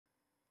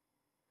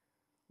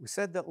We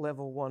said that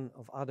level 1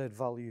 of added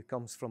value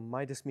comes from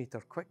MIDAS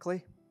Meter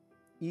quickly,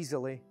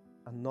 easily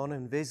and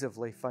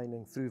non-invasively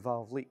finding through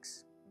valve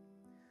leaks.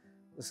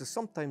 This is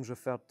sometimes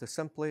referred to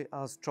simply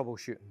as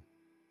troubleshooting.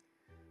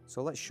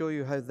 So let's show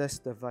you how this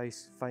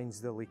device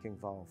finds the leaking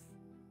valve.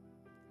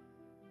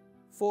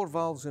 4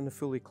 valves in the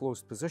fully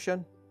closed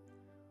position,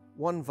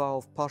 1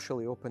 valve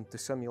partially open to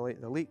simulate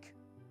the leak.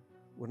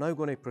 We're now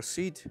going to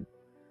proceed,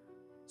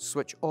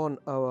 switch on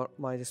our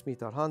MIDAS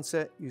Meter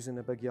handset using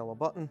the big yellow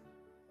button.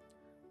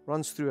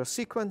 Runs through a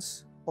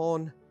sequence,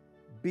 on,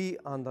 B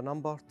and a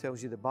number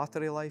tells you the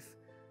battery life,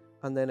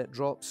 and then it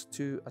drops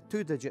to a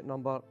 2-digit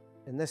number.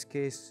 In this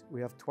case,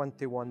 we have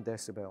 21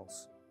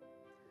 decibels.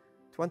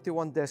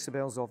 21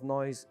 decibels of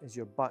noise is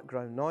your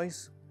background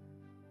noise.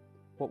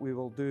 What we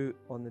will do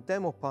on the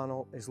demo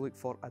panel is look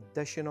for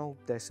additional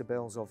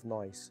decibels of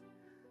noise.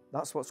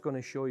 That's what's going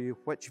to show you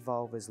which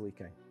valve is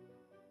leaking.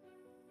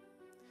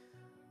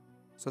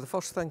 So the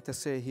first thing to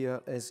say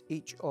here is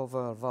each of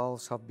our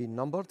valves have been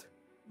numbered.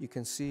 You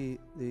can see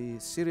the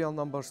serial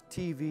numbers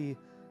TV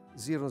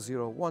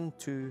 00,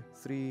 2,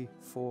 3,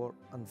 4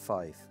 and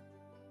 5.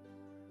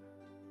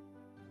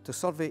 To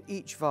survey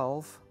each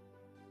valve,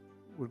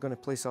 we're going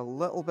to place a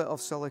little bit of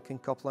silicone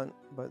couplant,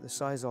 about the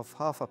size of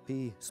half a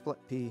pea, split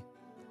pea,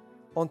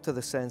 onto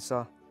the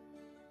sensor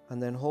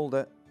and then hold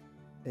it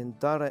in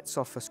direct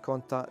surface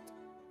contact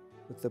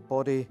with the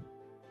body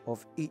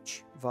of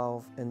each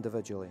valve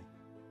individually.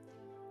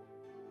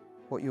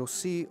 What you'll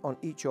see on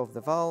each of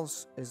the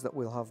valves is that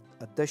we'll have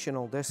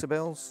additional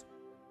decibels.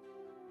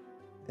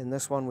 In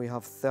this one we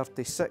have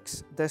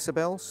 36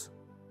 decibels.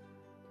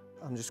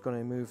 I'm just going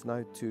to move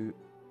now to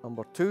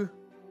number 2.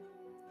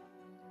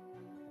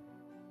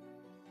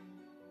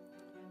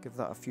 Give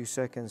that a few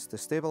seconds to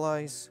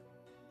stabilize.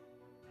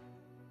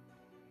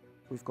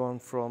 We've gone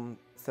from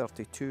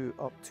 32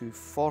 up to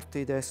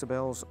 40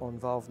 decibels on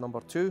valve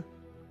number 2.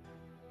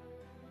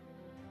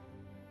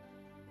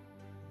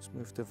 Let's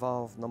move to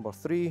valve number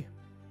 3.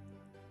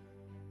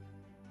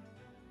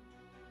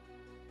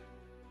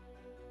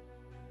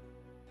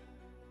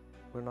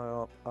 We're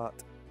now up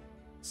at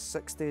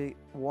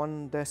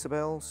 61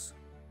 decibels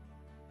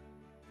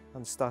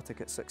and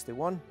static at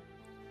 61.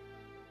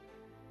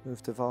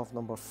 Move to valve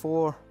number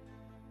 4.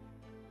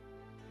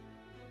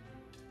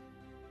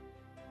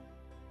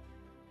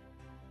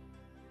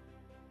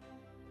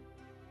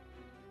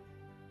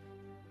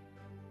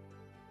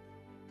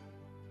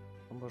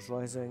 Numbers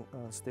rising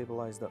and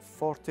stabilized at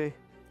 40.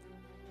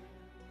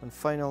 And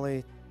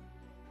finally,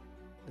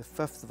 the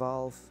 5th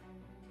valve,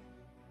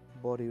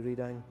 body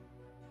reading.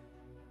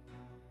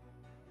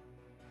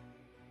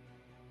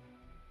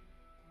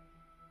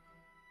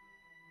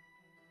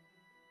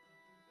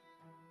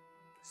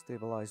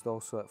 Stabilized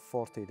also at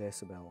 40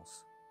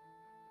 decibels.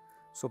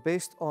 So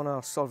based on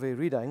our survey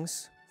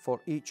readings for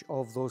each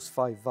of those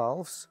 5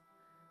 valves,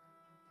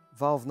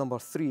 valve number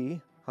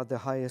 3 had the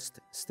highest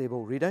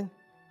stable reading,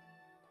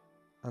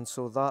 and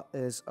so that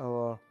is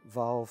our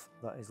valve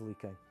that is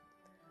leaking.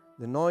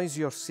 The noise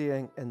you're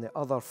seeing in the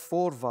other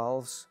 4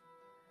 valves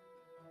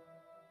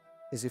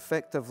is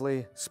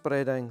effectively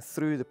spreading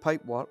through the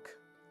pipework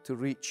to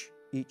reach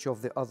each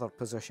of the other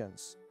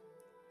positions.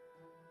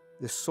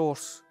 The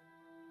source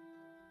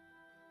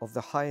of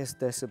the highest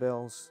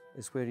decibels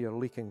is where your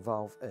leaking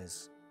valve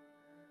is.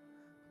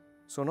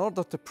 So in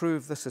order to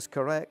prove this is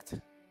correct,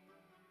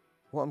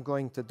 what I'm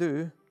going to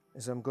do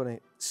is I'm going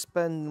to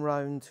spin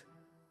round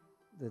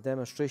the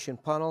demonstration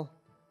panel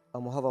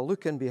and we'll have a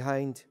look in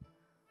behind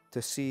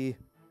to see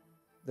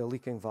the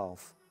leaking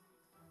valve.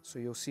 So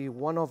you'll see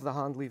one of the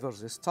hand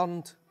levers is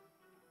turned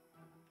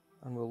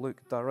and we'll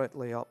look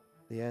directly up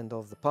the end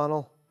of the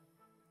panel.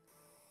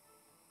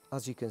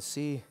 As you can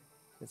see,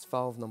 it's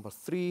valve number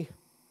 3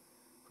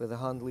 where the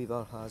hand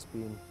lever has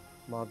been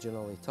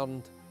marginally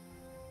turned,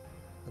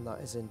 and that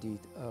is indeed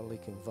our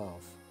leaking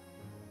valve.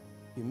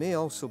 You may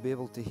also be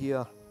able to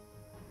hear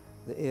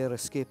the air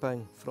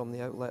escaping from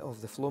the outlet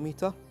of the flow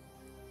meter.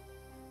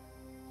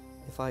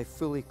 If I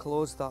fully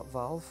close that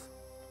valve,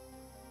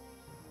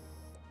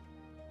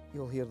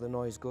 you'll hear the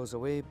noise goes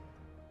away,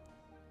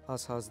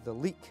 as has the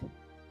leak,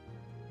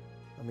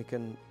 and we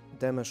can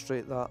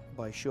demonstrate that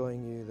by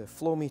showing you the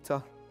flow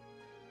meter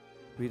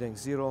reading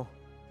 0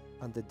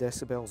 and the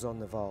decibels on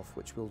the valve,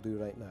 which we'll do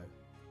right now.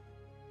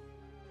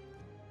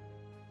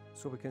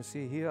 So we can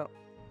see here,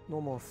 no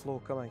more flow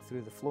coming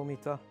through the flow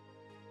meter.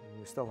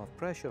 We still have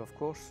pressure, of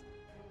course.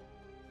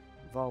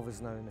 The valve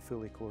is now in the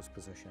fully closed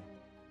position.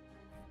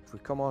 If we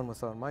come on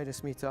with our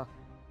MIDAS meter,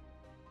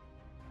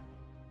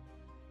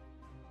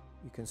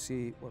 you can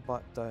see we're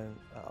back down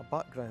at a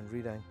background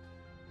reading.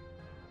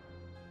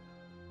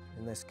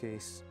 In this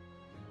case,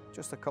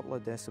 just a couple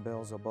of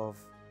decibels above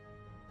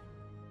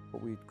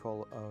what we'd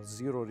call our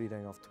 0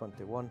 reading of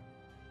 21.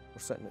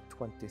 We're sitting at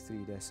 23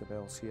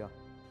 decibels here.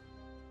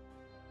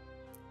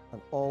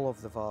 And all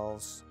of the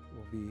valves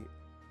will be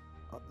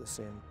at the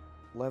same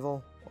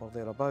level or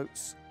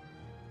thereabouts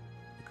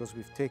because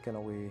we've taken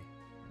away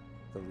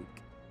the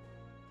leak.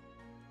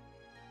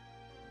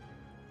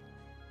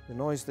 The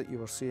noise that you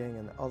were seeing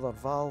in the other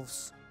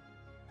valves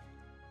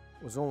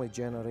was only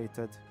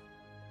generated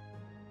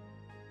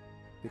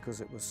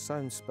because it was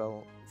sound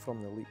spill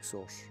from the leak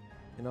source.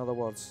 In other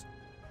words,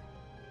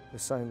 the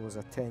sound was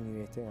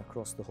attenuating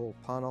across the whole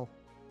panel,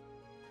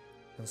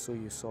 and so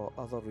you saw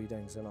other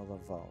readings in other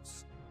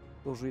valves.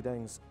 Those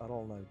readings are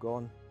all now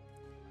gone,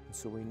 and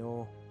so we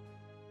know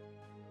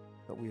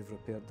that we've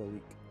repaired the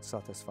leak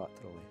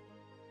satisfactorily.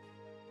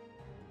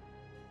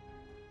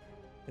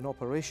 In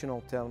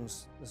operational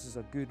terms, this is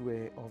a good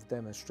way of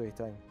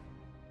demonstrating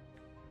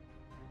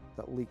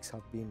that leaks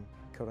have been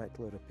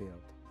correctly repaired.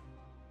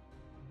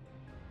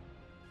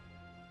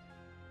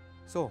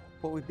 So,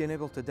 what we've been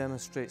able to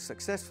demonstrate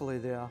successfully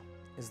there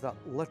is that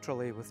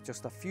literally with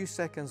just a few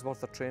seconds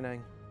worth of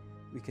training,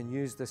 we can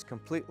use this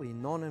completely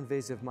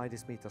non-invasive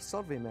MIDAS meter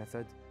survey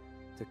method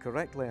to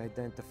correctly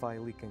identify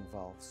leaking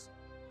valves.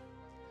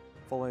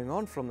 Following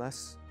on from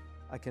this,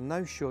 I can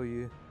now show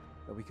you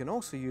that we can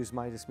also use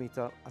MIDAS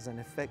meter as an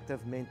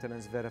effective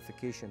maintenance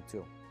verification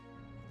tool.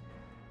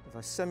 If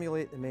I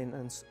simulate the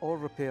maintenance or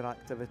repair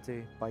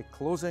activity by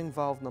closing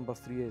valve number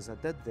 3 as I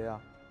did there,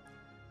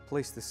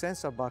 place the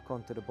sensor back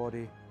onto the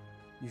body,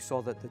 you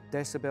saw that the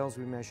decibels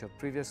we measured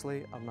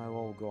previously are now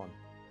all gone.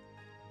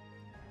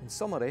 In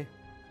summary,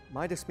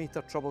 MIDAS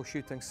meter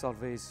troubleshooting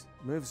surveys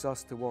moves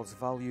us towards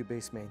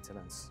value-based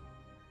maintenance.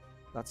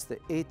 That's the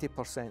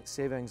 80%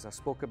 savings I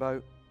spoke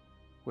about,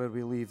 where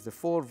we leave the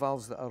 4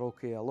 valves that are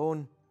okay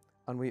alone,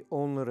 and we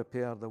only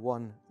repair the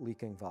 1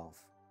 leaking valve.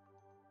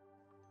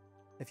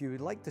 If you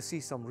would like to see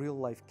some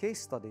real-life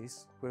case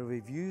studies where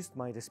we've used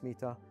MIDAS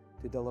meter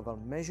to deliver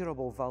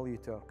measurable value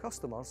to our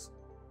customers,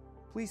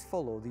 please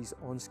follow these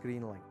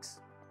on-screen links.